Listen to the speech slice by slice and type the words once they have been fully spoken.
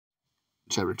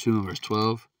chapter 2 and verse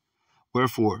 12.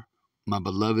 Wherefore, my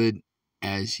beloved,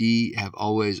 as ye have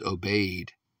always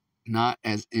obeyed, not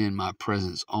as in my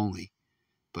presence only,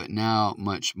 but now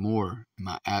much more in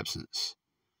my absence,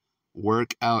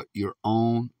 work out your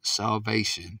own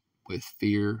salvation with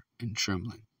fear and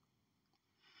trembling,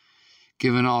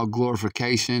 giving all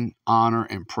glorification, honor,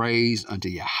 and praise unto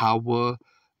Yahweh,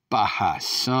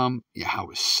 Bahashem,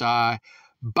 Yahweh Shai,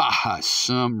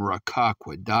 Bahashem Rakah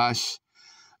Kwadash.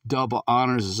 Double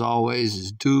honors as always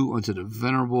is due unto the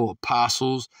venerable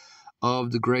apostles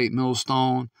of the great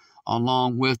millstone,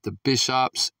 along with the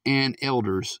bishops and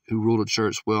elders who rule the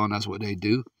church well, and that's what they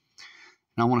do.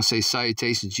 And I want to say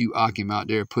salutations to you, Akim, out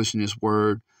there pushing this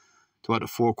word throughout the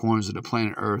four corners of the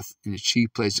planet Earth in the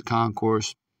chief place of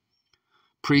concourse,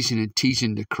 preaching and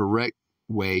teaching the correct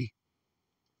way,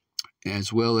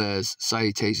 as well as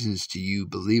salutations to you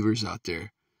believers out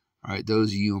there. All right, those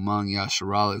of you among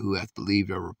Yasharala who hath believed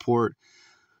our report.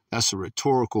 That's a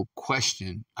rhetorical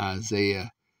question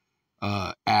Isaiah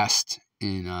asked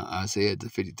in Isaiah, the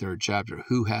 53rd chapter.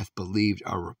 Who hath believed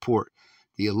our report?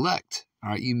 The elect.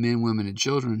 All right, you men, women, and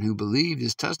children who believe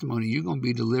this testimony, you're going to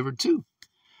be delivered too.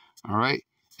 All right.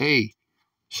 Hey,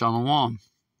 Shalom.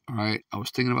 All right. I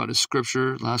was thinking about the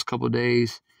scripture last couple of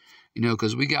days,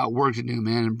 because we got work to do,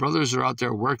 man. And brothers are out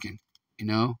there working,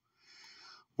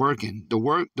 working. The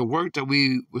work that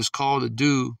we was called to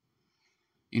do,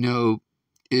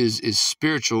 is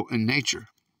spiritual in nature,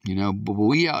 but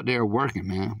we out there working,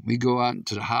 man. We go out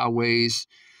into the highways,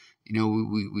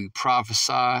 we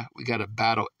prophesy. We got to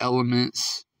battle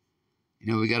elements.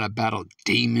 We got to battle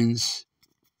demons.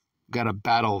 We got to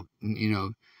battle,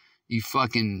 you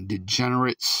fucking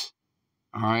degenerates,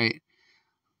 all right,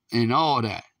 and all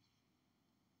that.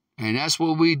 And that's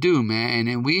what we do, man.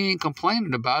 And we ain't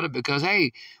complaining about it because,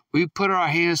 hey, we put our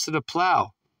hands to the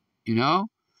plow,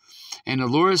 And the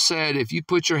Lord said, if you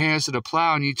put your hands to the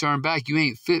plow and you turn back, you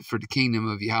ain't fit for the kingdom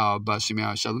of Yahweh.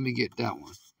 Let me get that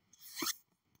one.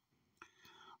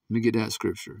 Let me get that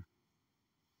scripture.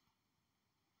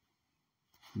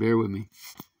 Bear with me.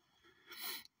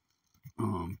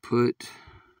 Put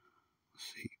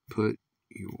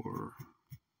your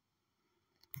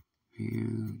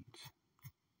hands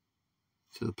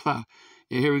to the plow.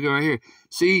 Yeah, here we go right here.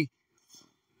 See,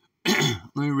 let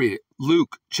me read it.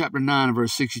 Luke chapter 9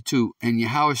 verse 62. And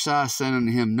Yahweh Shai said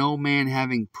unto him, no man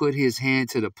having put his hand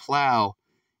to the plow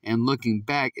and looking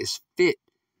back is fit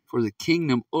for the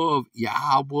kingdom of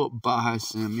Yahweh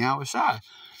Bahashem Yahweh Shai.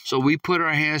 So we put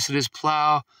our hands to this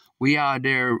plow. We out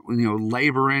there,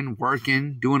 laboring,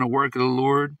 working, doing the work of the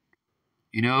Lord.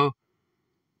 The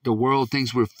world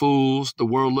thinks we're fools. The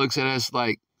world looks at us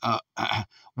like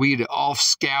we the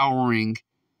offscouring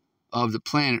of the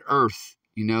planet Earth,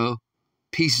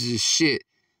 pieces of shit.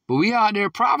 But we out there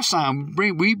prophesying.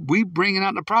 We bringing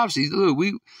out the prophecies. Look,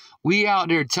 we out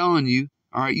there telling you,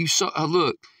 all right,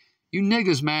 look, you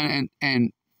niggas, man,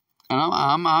 and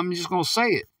I'm just gonna say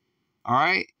it, all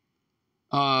right.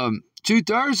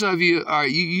 2/3 of you are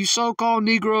you so-called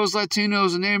Negroes,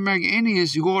 Latinos, and Native American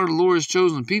Indians who are the Lord's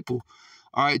chosen people.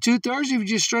 All right, 2/3 of you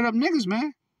just straight up niggas,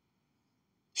 man.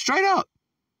 Straight up.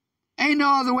 Ain't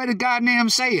no other way to goddamn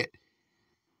say it.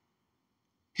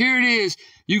 Here it is.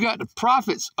 You got the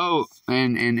prophets. Oh,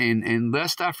 and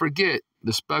lest I forget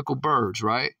the speckled birds,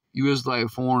 right? You Israelite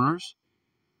foreigners.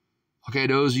 Okay,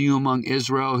 those of you among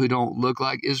Israel who don't look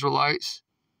like Israelites.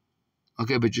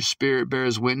 Okay, but your spirit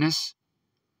bears witness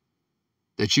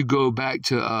that you go back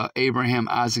to Abraham,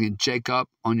 Isaac, and Jacob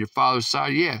on your father's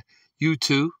side. Yeah, you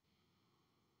too.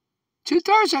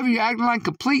 2/3 of you acting like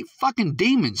complete fucking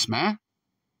demons, man.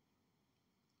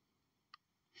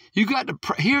 You got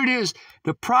here it is.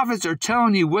 The prophets are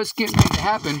telling you what's getting ready to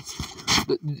happen.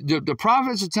 The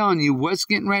prophets are telling you what's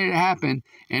getting ready to happen,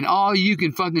 and all you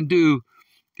can fucking do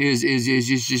is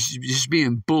just be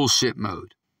in bullshit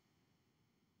mode.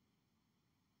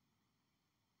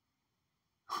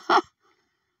 Huh?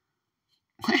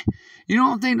 You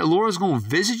don't think the Lord's going to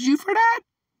visit you for that?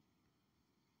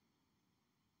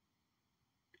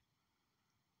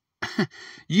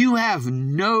 You have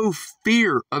no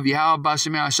fear of Yahweh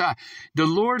B'Shem Yahshai. The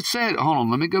Lord said, hold on,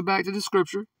 let me go back to the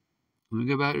scripture. Let me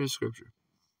go back to the scripture.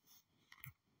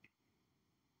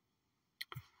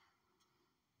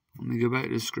 Let me go back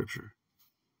to the scripture.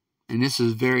 And this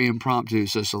is very impromptu,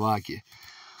 so Salakia.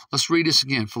 Let's read this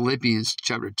again. Philippians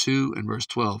chapter 2 and verse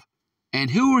 12. And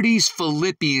who are these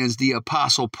Philippians the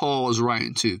Apostle Paul is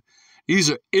writing to? These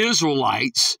are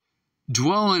Israelites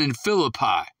dwelling in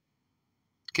Philippi.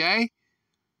 Okay?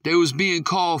 They was being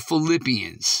called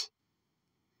Philippians.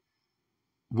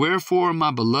 Wherefore,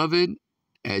 my beloved,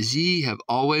 as ye have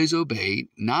always obeyed,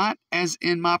 not as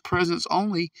in my presence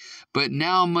only, but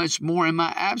now much more in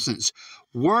my absence.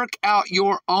 Work out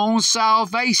your own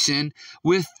salvation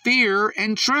with fear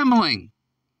and trembling.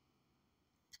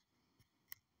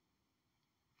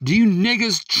 Do you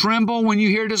niggas tremble when you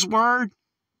hear this word?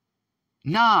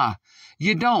 Nah,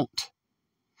 you don't.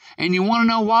 And you want to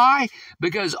know why?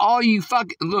 Because all you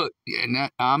fucking, look,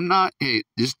 I'm not, this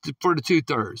is for the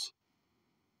 2/3.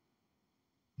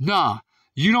 Nah,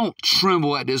 you don't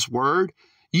tremble at this word.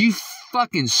 You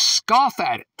fucking scoff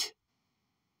at it.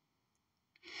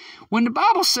 When the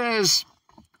Bible says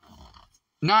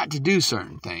not to do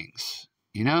certain things,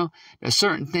 that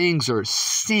certain things are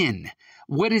sin.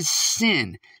 What is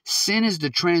sin? Sin is the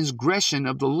transgression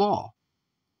of the law.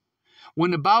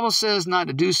 When the Bible says not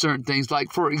to do certain things,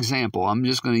 like, for example, I'm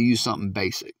just going to use something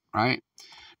basic, right?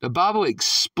 The Bible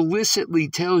explicitly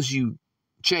tells you,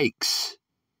 Jakes,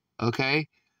 okay,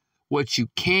 what you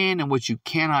can and what you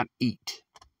cannot eat.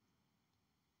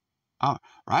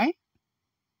 Right?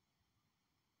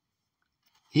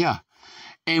 Yeah.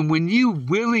 And when you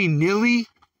willy-nilly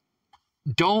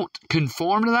don't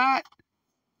conform to that,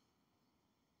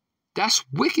 that's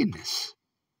wickedness.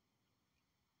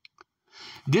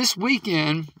 This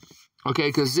weekend, okay,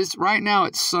 because right now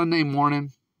it's Sunday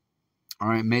morning, all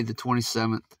right, May the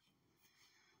 27th,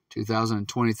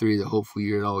 2023, the hopeful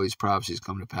year that all these prophecies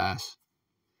come to pass.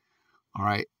 All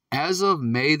right, as of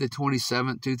May the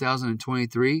 27th,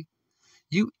 2023,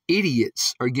 you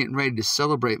idiots are getting ready to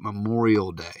celebrate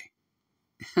Memorial Day.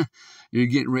 You're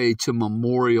getting ready to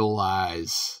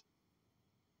memorialize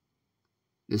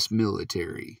this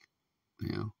military,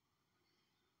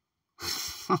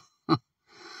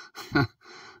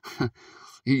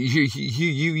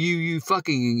 You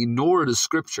fucking ignore the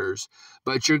scriptures,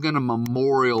 but you're going to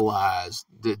memorialize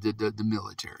the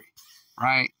military,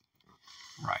 right?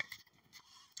 Right.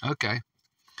 Okay.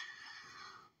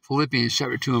 Philippians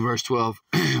chapter 2 and verse 12.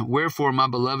 Wherefore, my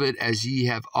beloved, as ye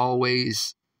have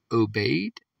always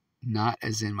obeyed, not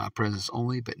as in my presence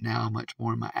only, but now much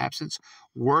more in my absence,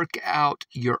 work out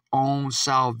your own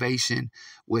salvation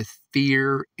with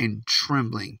fear and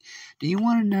trembling. Do you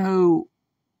want to know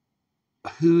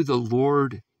who the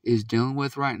Lord is dealing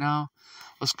with right now?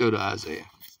 Let's go to Isaiah.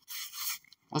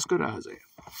 Let's go to Isaiah.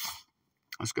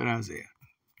 Let's go to Isaiah.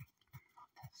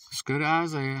 Let's go to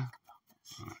Isaiah.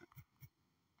 All right.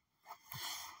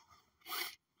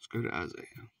 Let's go to Isaiah.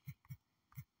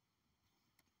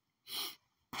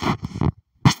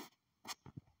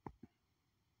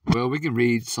 Well, we can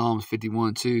read Psalms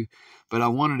 51 too, but I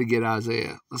wanted to get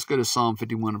Isaiah. Let's go to Psalm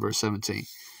 51 and verse 17.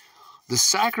 The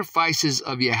sacrifices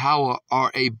of Yahweh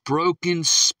are a broken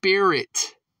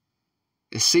spirit.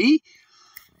 See?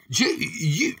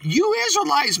 You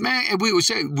Israelites, man, and we would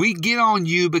say, we get on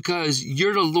you because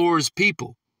you're the Lord's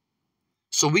people.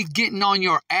 So we getting on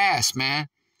your ass, man.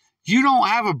 You don't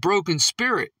have a broken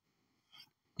spirit.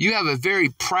 You have a very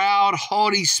proud,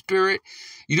 haughty spirit.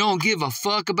 You don't give a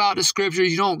fuck about the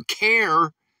scriptures. You don't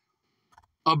care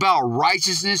about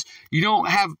righteousness. You don't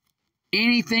have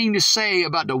anything to say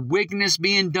about the wickedness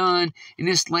being done in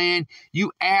this land.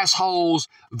 You assholes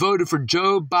voted for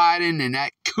Joe Biden and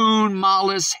that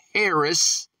Kamala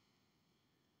Harris.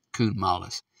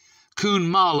 Kamala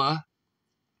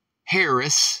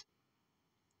Harris.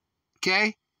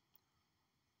 Okay?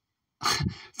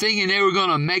 Thinking they were going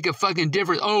to make a fucking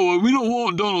difference. Oh, we don't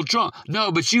want Donald Trump.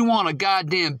 No, but you want a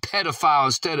goddamn pedophile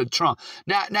instead of Trump.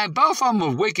 Now both of them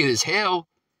are wicked as hell.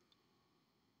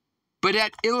 But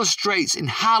that illustrates and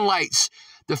highlights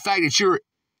the fact that you're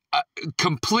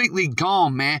completely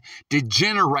gone, man.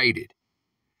 Degenerated.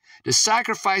 The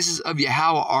sacrifices of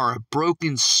Yahweh are a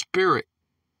broken spirit.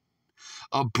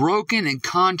 A broken and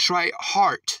contrite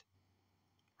heart.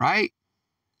 Right?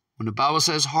 When the Bible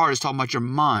says heart, it's talking about your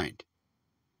mind.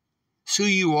 It's who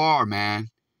you are, man.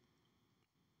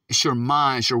 It's your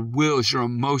mind, it's your will, it's your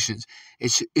emotions.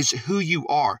 It's who you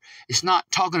are. It's not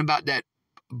talking about that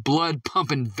blood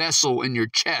pumping vessel in your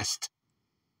chest.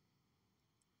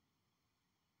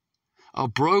 A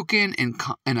broken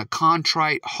and a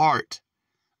contrite heart,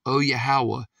 O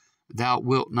Yahweh, thou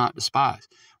wilt not despise.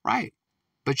 Right,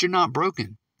 but you're not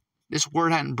broken. This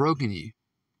word hadn't broken you.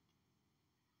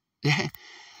 It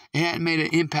hadn't made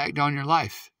an impact on your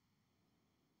life.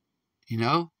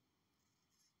 You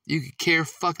could care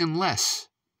fucking less.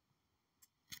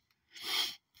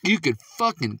 You could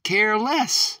fucking care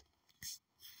less.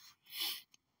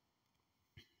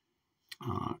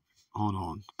 Hold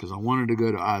on, because I wanted to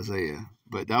go to Isaiah,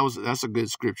 but that's a good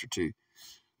scripture too.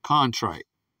 Contrite,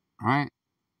 right?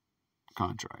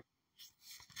 Contrite.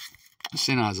 It's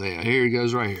in Isaiah. Here he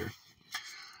goes right here.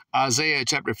 Isaiah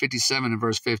chapter 57 and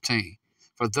verse 15.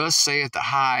 For thus saith the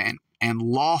high and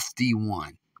lofty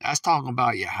one. That's talking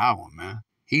about Yahweh, man.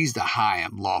 He's the high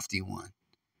and lofty one.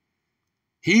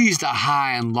 He's the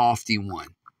high and lofty one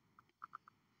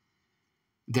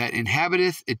that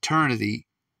inhabiteth eternity,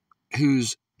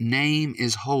 whose name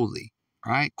is holy.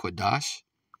 Right? Quadash.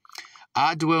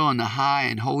 I dwell in the high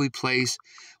and holy place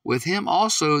with him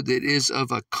also that is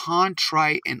of a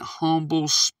contrite and humble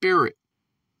spirit.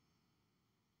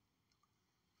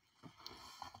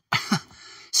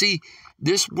 See,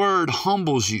 this word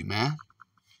humbles you, man.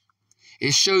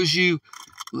 It shows you,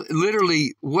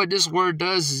 literally, what this word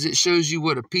does is it shows you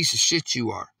what a piece of shit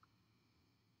you are.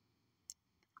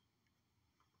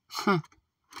 Huh.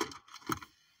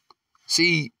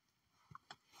 See,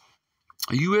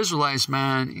 you Israelites,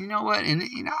 man, you know what? And,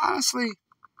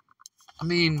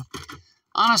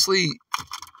 honestly,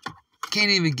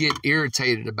 can't even get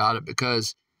irritated about it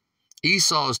because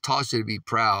Esau has taught you to be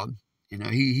proud.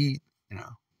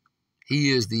 He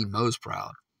is the most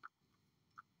proud.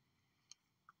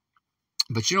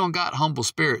 But you don't got humble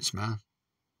spirits, man.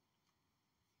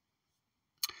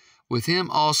 With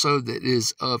him also that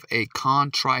is of a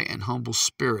contrite and humble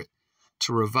spirit,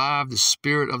 to revive the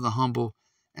spirit of the humble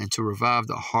and to revive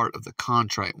the heart of the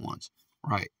contrite ones.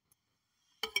 Right.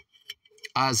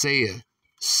 Isaiah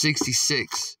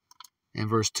 66 and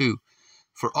verse 2.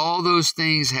 For all those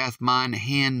things hath mine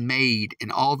hand made,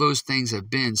 and all those things have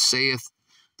been, saith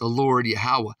the Lord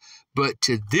Yahweh. But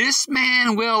to this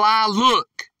man will I look.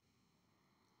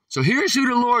 So here's who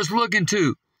the Lord's looking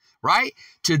to, right?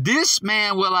 To this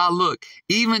man will I look,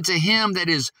 even to him that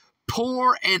is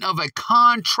poor and of a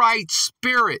contrite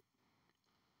spirit.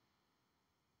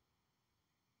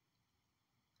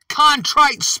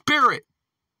 Contrite spirit.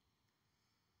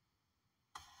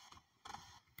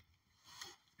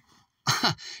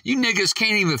 You niggas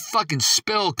can't even fucking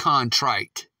spell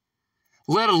contrite,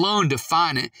 let alone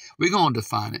define it. We're going to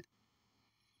define it.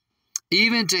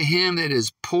 Even to him that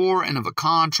is poor and of a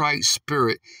contrite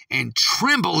spirit, and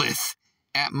trembleth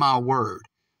at my word.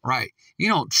 Right. You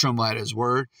don't tremble at his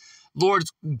word.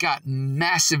 Lord's got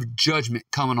massive judgment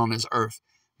coming on this earth.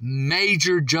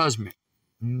 Major judgment.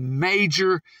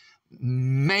 Major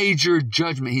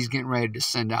judgment he's getting ready to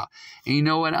send out. And you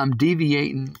know what? I'm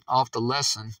deviating off the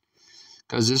lesson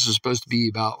because this is supposed to be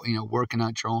about, working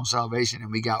out your own salvation,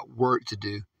 and we got work to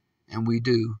do, and we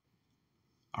do.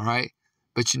 All right?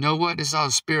 But you know what? This is how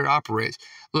the Spirit operates.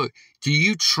 Look, do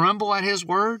you tremble at his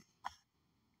word?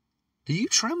 Do you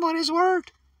tremble at his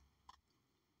word?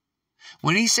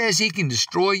 When he says he can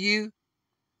destroy you,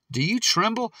 do you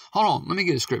tremble? Hold on, let me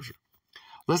get a scripture.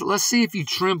 Let's see if you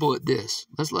tremble at this.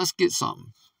 Let's get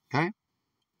something, okay?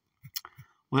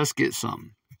 Let's get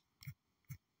something.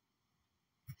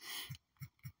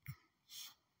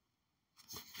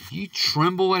 You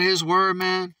tremble at his word,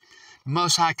 man. The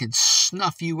Most High can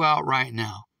snuff you out right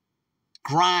now.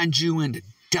 Grind you into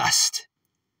dust.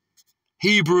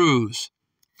 Hebrews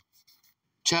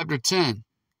chapter 10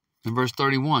 and verse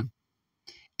 31.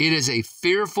 It is a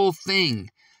fearful thing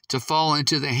to fall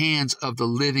into the hands of the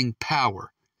living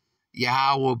power.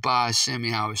 Yahweh by Hashem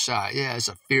Yahweh Shai. Yeah, it's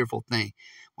a fearful thing.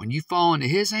 When you fall into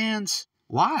his hands,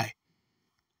 why?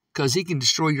 Because he can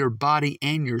destroy your body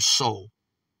and your soul.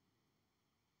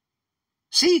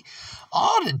 See,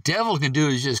 all the devil can do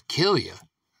is just kill you.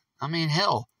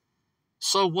 Hell,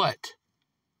 so what?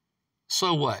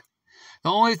 So what? The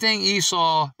only thing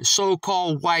Esau, the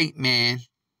so-called white man,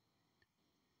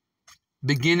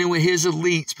 beginning with his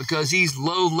elites, because these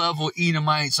low-level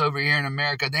Edomites over here in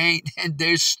America,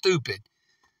 they're stupid.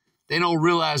 They don't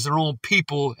realize their own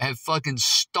people have fucking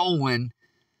stolen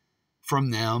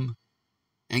from them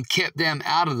and kept them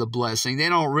out of the blessing. They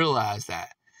don't realize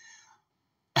that.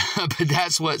 But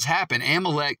that's what's happened.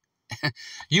 Amalek,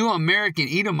 you American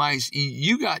Edomites,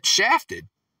 you got shafted.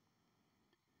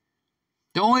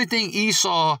 The only thing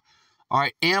Esau,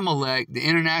 Amalek, the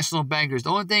international bankers,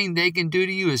 the only thing they can do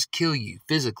to you is kill you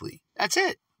physically. That's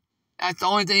it. That's the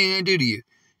only thing they can do to you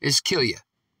is kill you.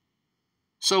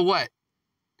 So what?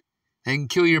 They can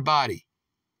kill your body.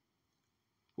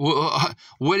 Well,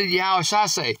 what did Yahushua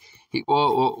say?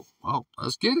 Well,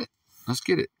 let's get it. Let's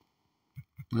get it.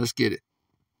 Let's get it.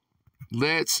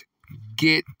 Let's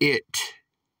get it.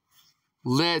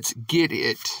 Let's get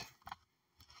it.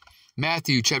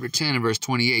 Matthew chapter 10 and verse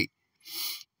 28.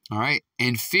 All right.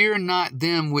 And fear not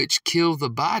them which kill the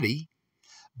body,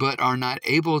 but are not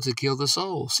able to kill the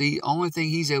soul. See, only thing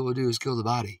he's able to do is kill the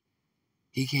body.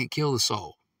 He can't kill the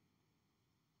soul.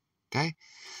 Okay.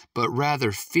 But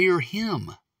rather fear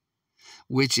him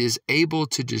which is able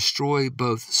to destroy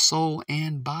both soul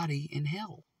and body in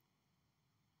hell.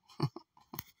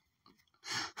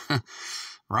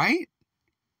 Right?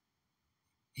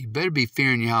 You better be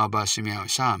fearing Yahweh Shem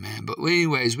Yahushua, man. But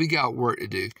anyways, we got work to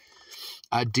do.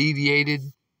 I deviated.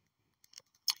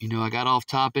 I got off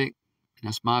topic.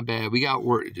 That's my bad. We got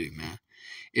work to do, man.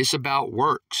 It's about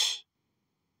works.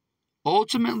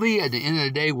 Ultimately, at the end of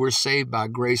the day, we're saved by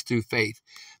grace through faith.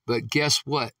 But guess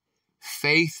what?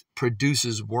 Faith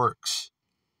produces works.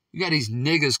 You got these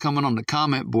niggas coming on the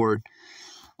comment board,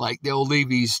 like they'll leave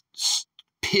these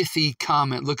pithy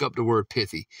comment. Look up the word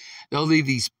pithy. They'll leave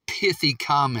these pithy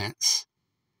comments.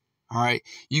 All right.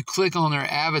 You click on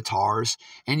their avatars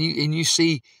and you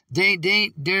see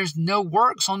there's no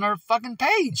works on their fucking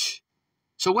page.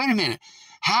 So wait a minute.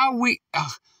 How we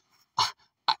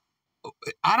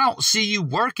I don't see you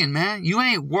working, man. You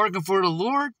ain't working for the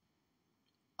Lord.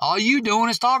 All you doing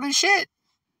is talking shit.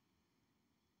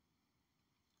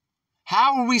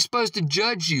 How are we supposed to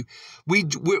judge you? We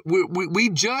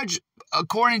judge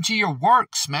according to your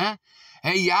works, man.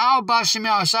 Hey, Yahweh Shem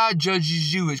Yahushua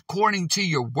judges you according to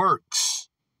your works.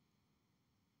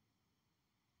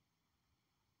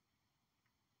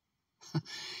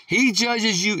 He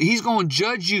judges you. He's going to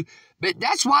judge you. But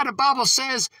that's why the Bible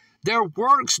says their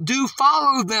works do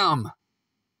follow them.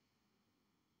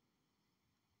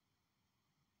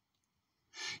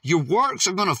 Your works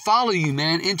are going to follow you,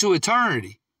 man, into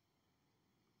eternity.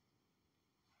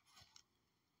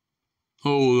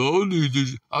 Oh, I need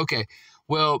this. Okay,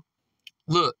 well,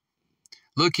 look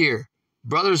here.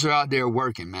 Brothers are out there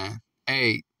working, man.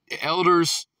 Hey,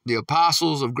 elders, the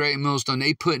apostles of Great Millstone,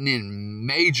 they putting in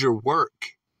major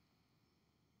work.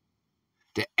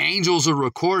 The angels are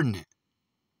recording it.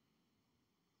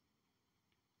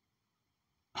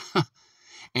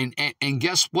 and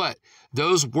guess what?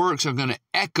 Those works are going to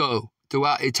echo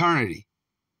throughout eternity.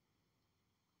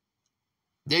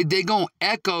 They're going to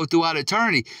echo throughout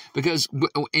eternity because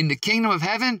in the kingdom of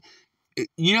heaven,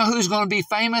 you know who's going to be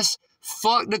famous?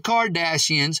 Fuck the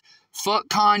Kardashians. Fuck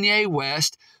Kanye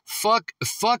West. Fuck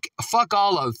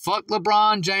all of them. Fuck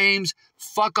LeBron James.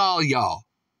 Fuck all y'all.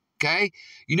 Okay?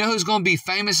 You know who's going to be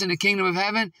famous in the kingdom of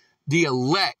heaven? The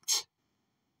elect.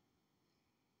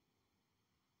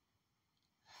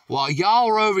 While y'all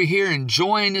are over here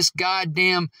enjoying this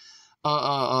goddamn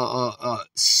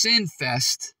sin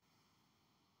fest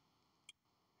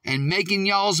and making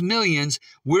y'all's millions,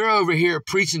 we're over here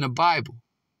preaching the Bible.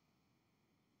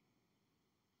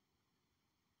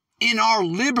 In our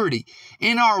liberty,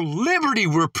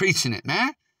 we're preaching it,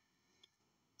 man.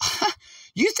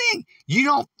 You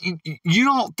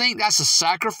don't think that's a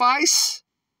sacrifice?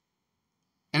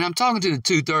 And I'm talking to the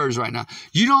 2/3 right now.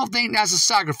 You don't think that's a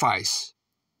sacrifice,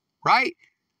 right?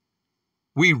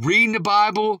 We read the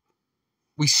Bible,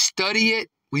 we study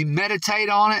it, we meditate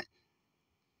on it,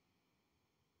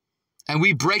 and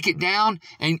we break it down,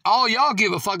 and all y'all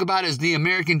give a fuck about is the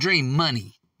American dream.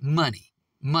 Money, money,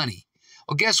 money.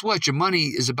 Well, guess what? Your money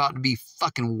is about to be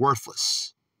fucking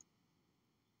worthless.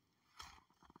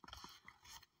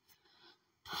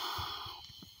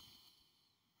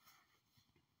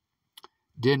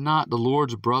 Did not the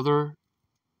Lord's brother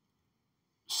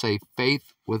say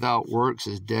faith without works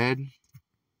is dead?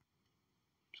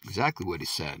 That's exactly what he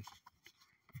said.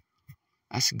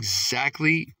 That's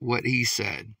exactly what he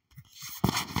said.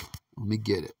 Let me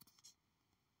get it.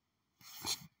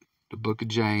 The book of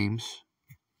James.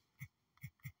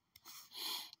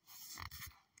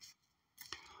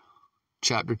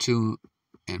 Chapter 2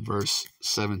 and verse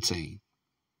 17.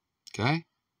 Okay?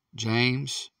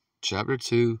 James chapter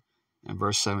 2 and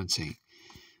verse 17.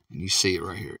 And you see it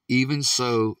right here. Even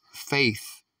so,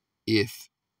 faith, if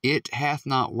it hath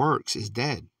not works, is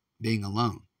dead, being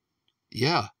alone.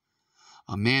 Yeah.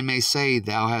 A man may say,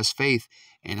 thou hast faith,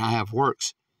 and I have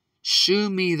works.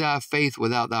 Shew me thy faith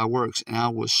without thy works, and I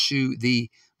will shew thee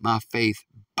my faith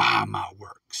by my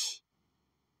works.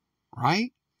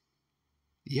 Right?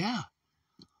 Yeah.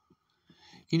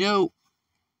 You know,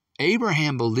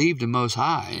 Abraham believed the Most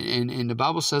High, and the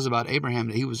Bible says about Abraham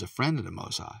that he was a friend of the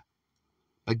Most High.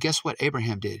 But guess what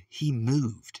Abraham did? He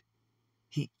moved.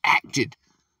 He acted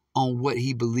on what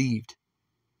he believed.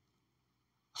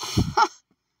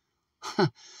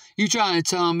 You trying to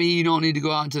tell me you don't need to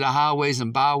go out into the highways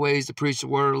and byways to preach the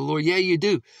word of the Lord? Yeah, you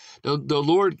do. The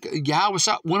Lord, Yahweh,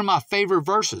 one of my favorite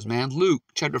verses, man, Luke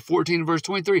chapter 14, verse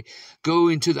 23. Go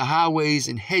into the highways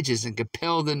and hedges and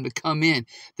compel them to come in,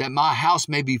 that my house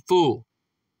may be full.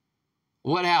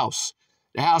 What house?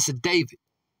 The house of David.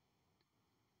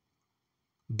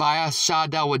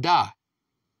 Bayashadawadah.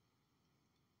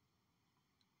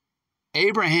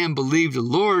 Abraham believed the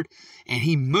Lord and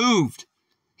he moved.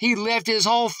 He left his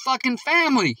whole fucking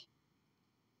family.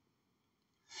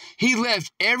 He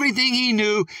left everything he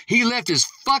knew. He left his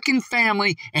fucking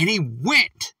family and he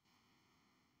went.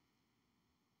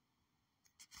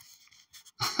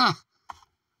 Huh.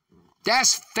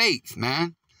 That's faith,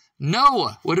 man.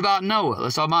 Noah. What about Noah?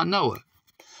 Let's talk about Noah.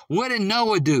 What did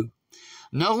Noah do?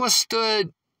 Noah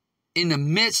stood in the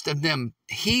midst of them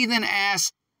heathen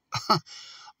ass,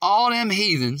 all them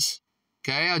heathens.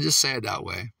 Okay, I'll just say it that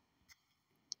way.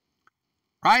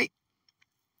 Right?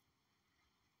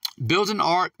 Built an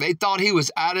ark. They thought he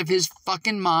was out of his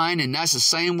fucking mind, and that's the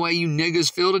same way you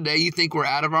niggas feel today. You think we're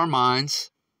out of our minds.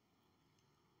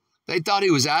 They thought he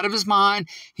was out of his mind.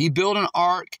 He built an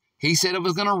ark. He said it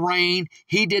was going to rain.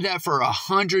 He did that for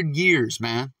 100 years,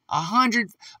 man.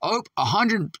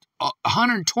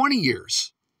 120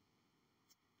 years.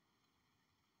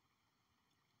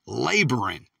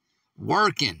 Laboring,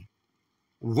 working,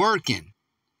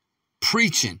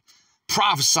 preaching,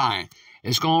 prophesying.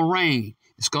 It's going to rain.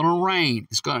 It's going to rain.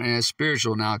 And it's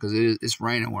spiritual now because it's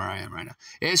raining where I am right now.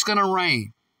 It's going to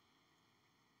rain.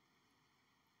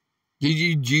 Do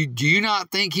you not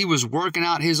think he was working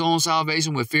out his own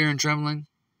salvation with fear and trembling?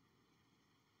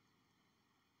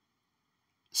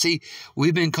 See,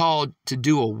 we've been called to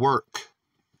do a work.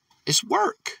 It's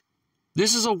work.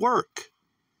 This is a work.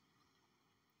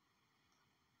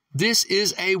 This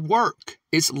is a work.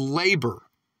 It's labor.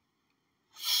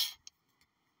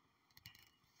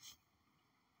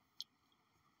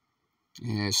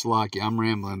 Yeah, it's lucky. I'm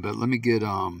rambling, but let me get,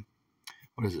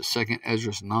 what is it, 2nd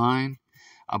Ezra 9,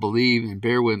 I believe, and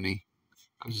bear with me,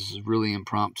 because this is really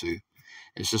impromptu.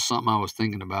 It's just something I was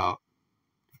thinking about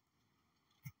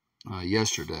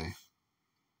yesterday.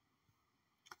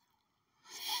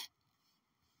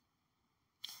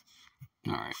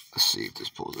 All right, let's see if this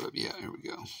pulls up. Yeah, here we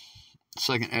go.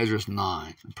 2nd Ezra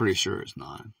 9. I'm pretty sure it's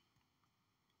 9.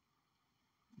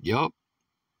 Yup,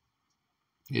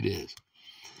 it is.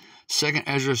 2nd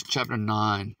Ezra chapter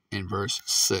 9 and verse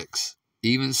 6.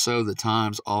 Even so, the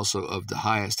times also of the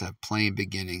highest have plain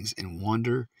beginnings in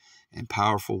wonder and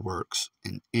powerful works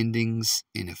and endings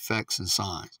in effects and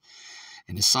signs.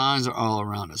 And the signs are all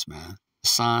around us, man. The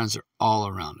signs are all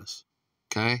around us.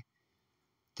 Okay?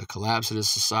 The collapse of the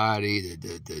society,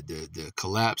 the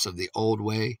collapse of the old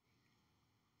way.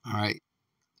 All right?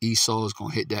 Esau is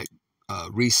going to hit that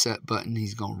reset button.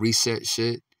 He's going to reset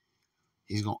shit.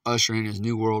 He's going to usher in his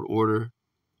new world order.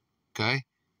 Okay?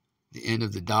 The end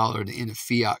of the dollar, the end of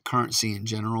fiat currency in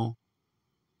general.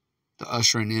 The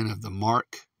ushering in of the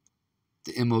mark.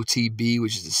 The MOTB,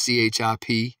 which is the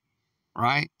CHIP.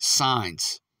 Right?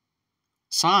 Signs.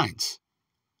 Signs.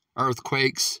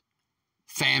 Earthquakes.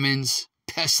 Famines.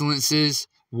 Pestilences.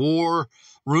 War.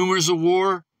 Rumors of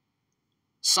war.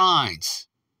 Signs.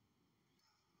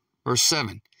 Verse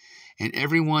 7. And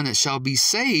everyone that shall be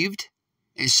saved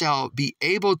and shall be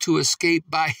able to escape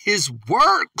by his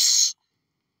works.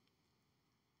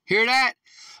 Hear that?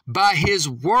 By his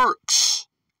works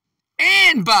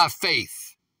and by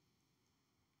faith,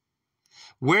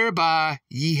 whereby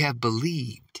ye have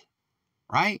believed.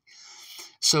 Right?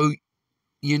 So,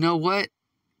 you know what?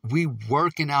 We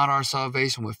working out our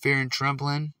salvation with fear and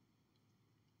trembling.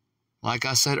 Like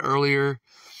I said earlier,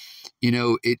 you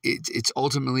know, it's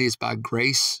ultimately it's by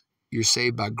grace. You're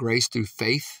saved by grace through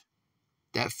faith.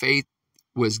 That faith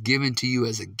was given to you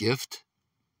as a gift.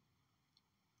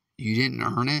 You didn't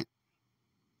earn it.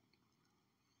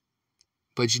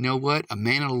 But you know what? A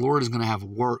man of the Lord is going to have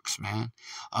works, man.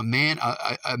 A man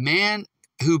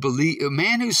who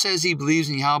says he believes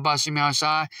in Yahweh Shem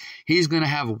Yahshai, he's going to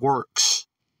have works.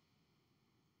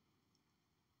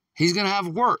 He's going to have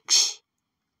works.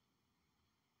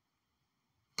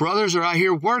 Brothers are out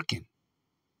here working.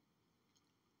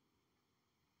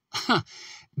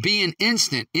 Being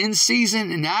instant, in season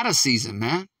and out of season,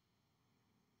 man.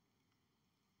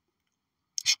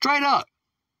 Straight up.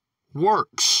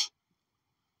 Works.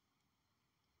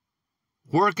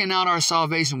 Working out our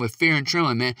salvation with fear and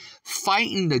trembling, man.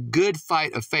 Fighting the good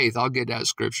fight of faith. I'll get that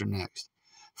scripture next.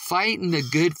 Fighting the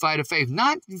good fight of faith.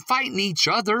 Not fighting each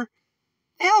other.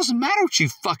 The hell does it matter with you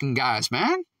fucking guys,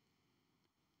 man?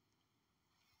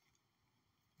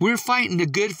 We're fighting the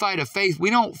good fight of faith. We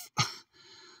don't...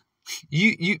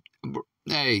 Hey,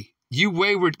 you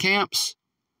wayward camps,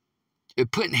 you're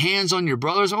putting hands on your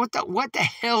brothers. What the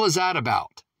hell is that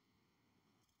about?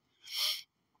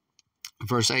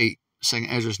 Verse 8, 2nd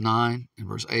Ezra 9 and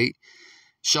verse 8,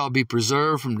 shall be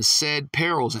preserved from the said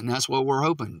perils. And that's what we're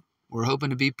hoping. We're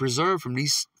hoping to be preserved from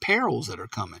these perils that are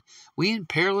coming. We in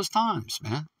perilous times,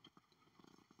 man.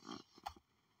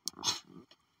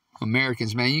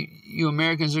 Americans, man, you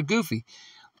Americans are goofy.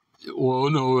 Well,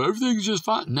 no, everything's just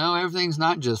fine. No, everything's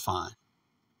not just fine.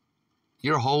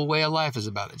 Your whole way of life is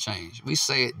about to change. We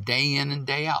say it day in and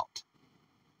day out.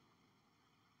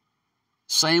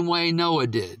 Same way Noah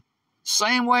did.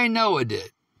 Same way Noah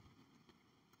did.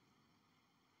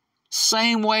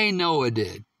 Same way Noah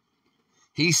did.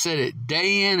 He said it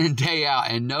day in and day out,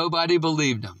 and nobody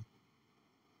believed him.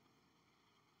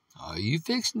 Are you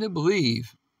fixing to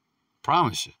believe?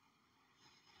 Promise you.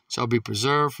 Shall be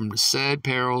preserved from the said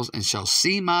perils, and shall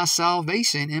see my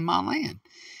salvation in my land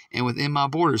and within my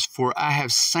borders, for I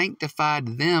have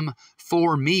sanctified them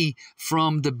for me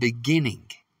from the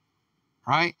beginning.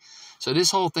 Right? So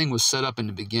this whole thing was set up in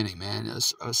the beginning, man.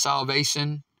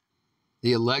 Salvation,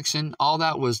 the election, all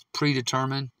that was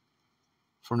predetermined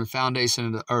from the foundation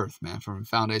of the earth, man, from the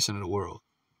foundation of the world.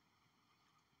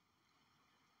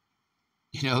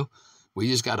 You know, we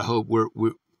just got to hope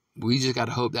we just got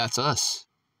to hope that's us.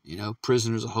 You know,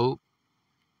 prisoners of hope.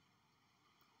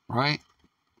 Right?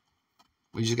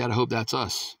 We just got to hope that's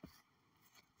us.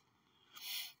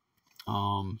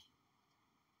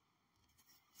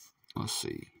 Let's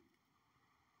see.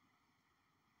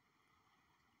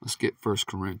 Let's get 1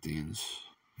 Corinthians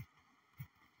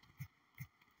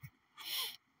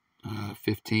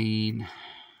 15.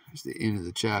 It's the end of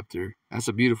the chapter. That's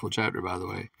a beautiful chapter, by the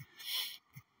way.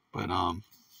 But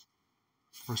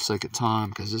for sake of time,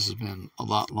 because this has been a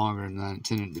lot longer than I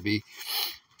intended it to be.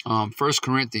 1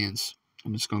 Corinthians.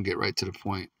 I'm just going to get right to the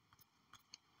point.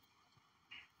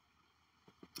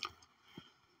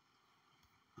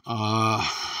 Uh,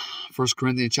 1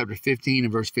 Corinthians chapter 15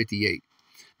 and verse 58.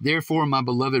 Therefore, my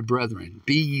beloved brethren,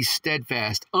 be ye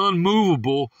steadfast,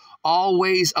 unmovable,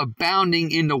 always abounding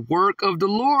in the work of the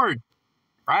Lord.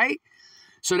 Right?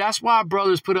 So that's why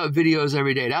brothers put up videos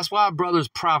every day. That's why brothers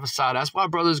prophesy. That's why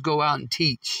brothers go out and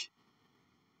teach.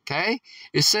 Okay?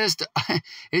 It says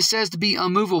to be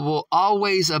unmovable,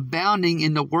 always abounding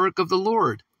in the work of the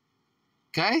Lord.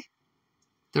 Okay?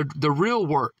 The real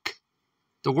work.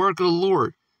 The work of the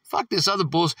Lord. Fuck this other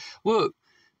bullshit. Look,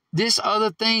 this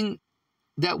other thing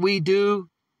that we do,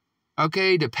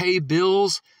 okay, to pay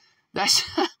bills, that's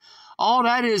all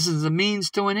that is a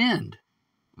means to an end.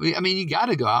 I mean, you got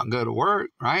to go out and go to work,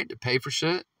 right, to pay for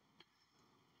shit.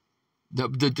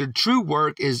 The true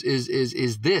work is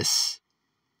this.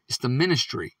 It's the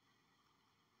ministry.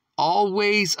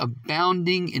 Always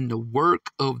abounding in the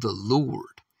work of the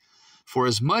Lord. For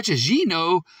as much as ye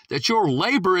know that your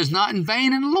labor is not in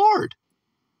vain in the Lord.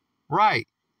 Right.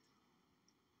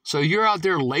 So you're out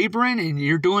there laboring and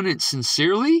you're doing it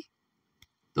sincerely.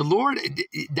 The Lord,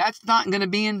 that's not going to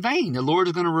be in vain. The Lord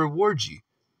is going to reward you.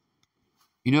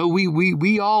 You know,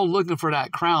 we all looking for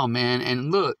that crown, man.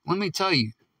 And look, let me tell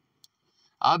you,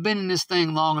 I've been in this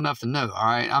thing long enough to know, all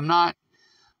right? I'm not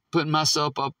putting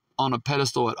myself up on a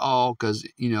pedestal at all because,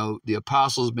 you know, the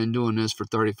apostles have been doing this for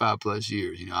 35 plus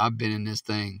years. You know, I've been in this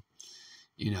thing,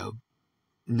 you know,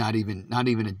 not even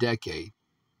a decade,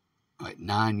 like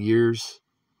 9 years.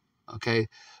 Okay.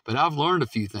 But I've learned a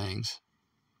few things.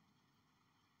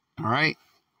 All right.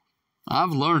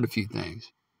 I've learned a few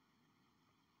things.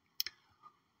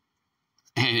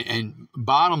 And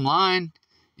bottom line,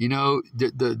 you know,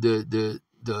 the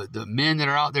men that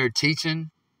are out there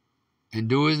teaching and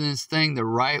doing this thing the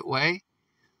right way,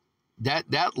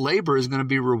 that labor is going to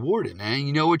be rewarded, man.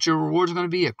 You know what your reward is going to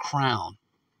be? A crown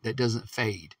that doesn't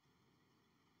fade.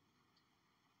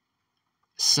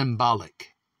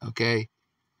 Symbolic, okay?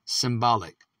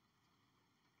 Symbolic.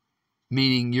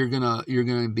 Meaning you're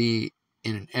gonna be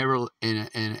in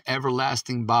an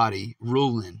everlasting body,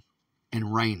 ruling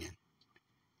and reigning.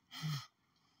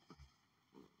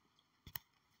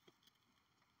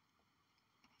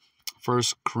 1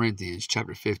 Corinthians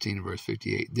chapter 15, verse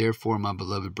 58. Therefore, my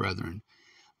beloved brethren,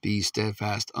 be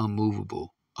steadfast,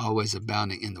 unmovable, always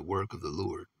abounding in the work of the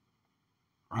Lord.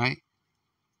 Right?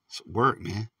 It's work,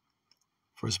 man.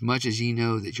 For as much as ye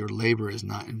know that your labor is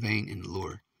not in vain in the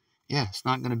Lord. Yeah, it's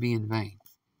not going to be in vain.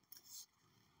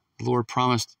 The Lord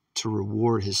promised to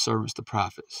reward his servants, the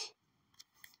prophets.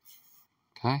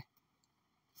 Okay?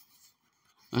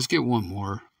 Let's get one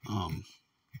more.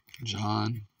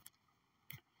 John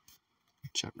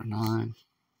chapter 9.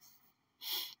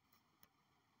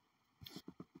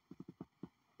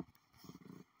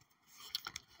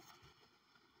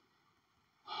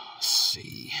 Let's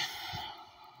see.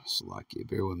 Slovakia,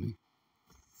 bear with me.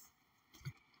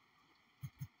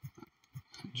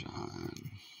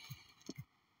 John.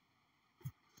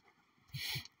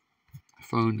 My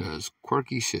phone does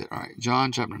quirky shit. All right,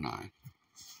 John chapter 9.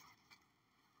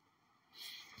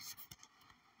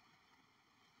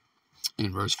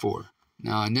 In verse 4.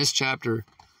 Now, in this chapter,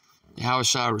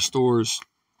 Yahushua restores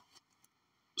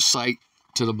sight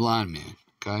to the blind man.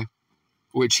 Okay?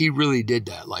 which he really did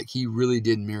that. Like, he really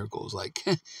did miracles. Like,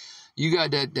 you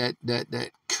got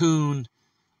that coon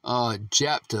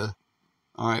Jephthah,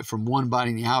 all right, from one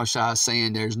body in Yahushua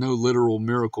saying there's no literal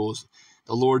miracles.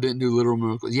 The Lord didn't do literal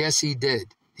miracles. Yes, he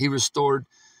did. He restored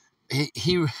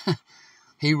he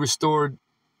restored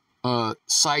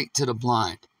sight to the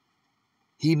blind.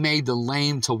 He made the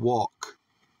lame to walk.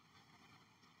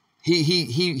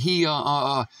 He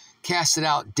casted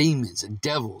out demons and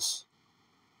devils.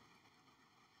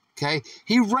 Okay?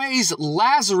 He raised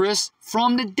Lazarus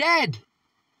from the dead.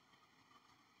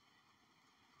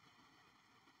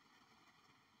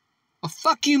 Well,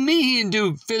 fuck you mean he didn't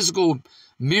do physical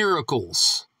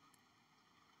miracles?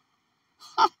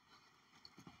 Huh.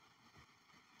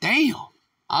 Damn.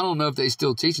 I don't know if they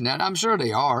still teaching that. I'm sure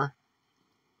they are.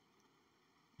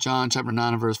 John chapter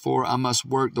 9 and verse 4, I must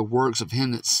work the works of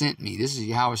him that sent me. This is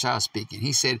Yahushua speaking.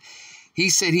 He said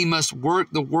he must work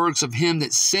the works of him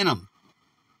that sent him.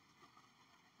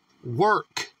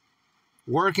 Work.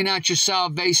 Working out your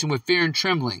salvation with fear and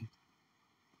trembling.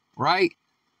 Right?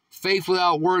 Faith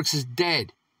without works is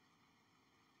dead.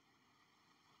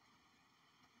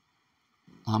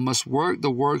 I must work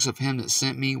the works of him that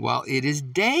sent me while it is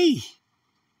day.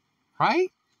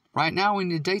 Right? Right now we're in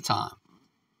the daytime.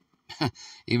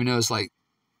 Even though it's like,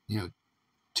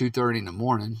 2:30 in the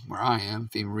morning where I am,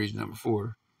 FEMA region number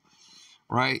 4.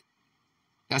 Right?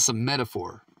 That's a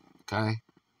metaphor. Okay?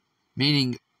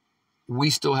 Meaning we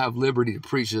still have liberty to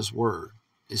preach this word.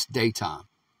 It's daytime.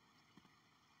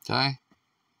 Okay?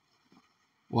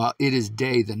 While it is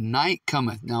day, the night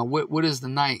cometh. Now, what is the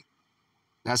night?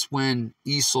 That's when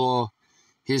Esau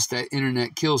hits that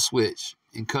internet kill switch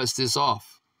and cuts this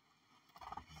off.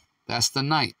 That's the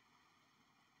night.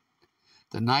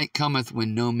 The night cometh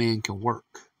when no man can work.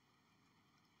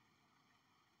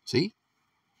 See?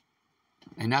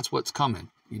 And that's what's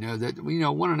coming.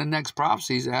 One of the next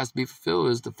prophecies that has to be fulfilled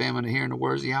is the famine of hearing the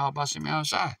words of Yahweh Bashem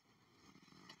Yahushai.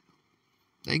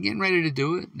 They're getting ready to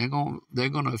do it. They're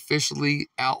going to officially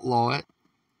outlaw it.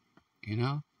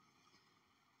 They're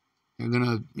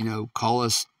going to, call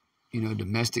us,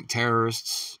 domestic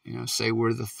terrorists. Say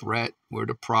we're the threat, we're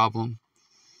the problem.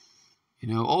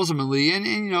 Ultimately,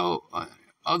 and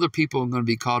other people are going to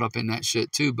be caught up in that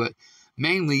shit too. But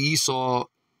mainly Esau,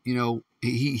 he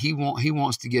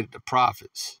wants to get at the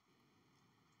prophets,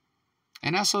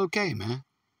 and that's okay, man.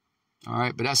 All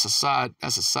right, but that's a side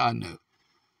note.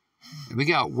 We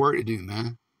got work to do,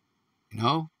 man.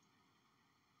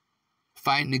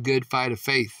 Fighting the good fight of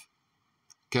faith.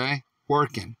 Okay,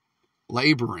 working,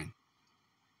 laboring.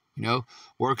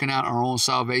 Working out our own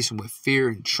salvation with fear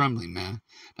and trembling, man.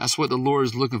 That's what the Lord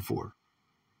is looking for.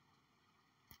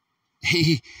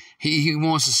 He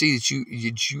wants to see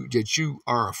that you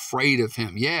are afraid of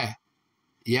him. Yeah,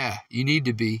 you need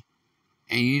to be,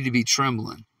 and you need to be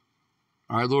trembling.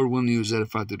 All right, Lord willing, you was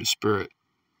edified through the Spirit.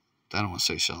 I don't want to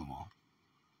say shalom. All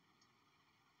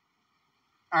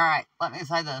right, let me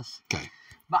say this. Okay.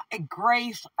 By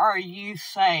grace are you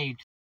saved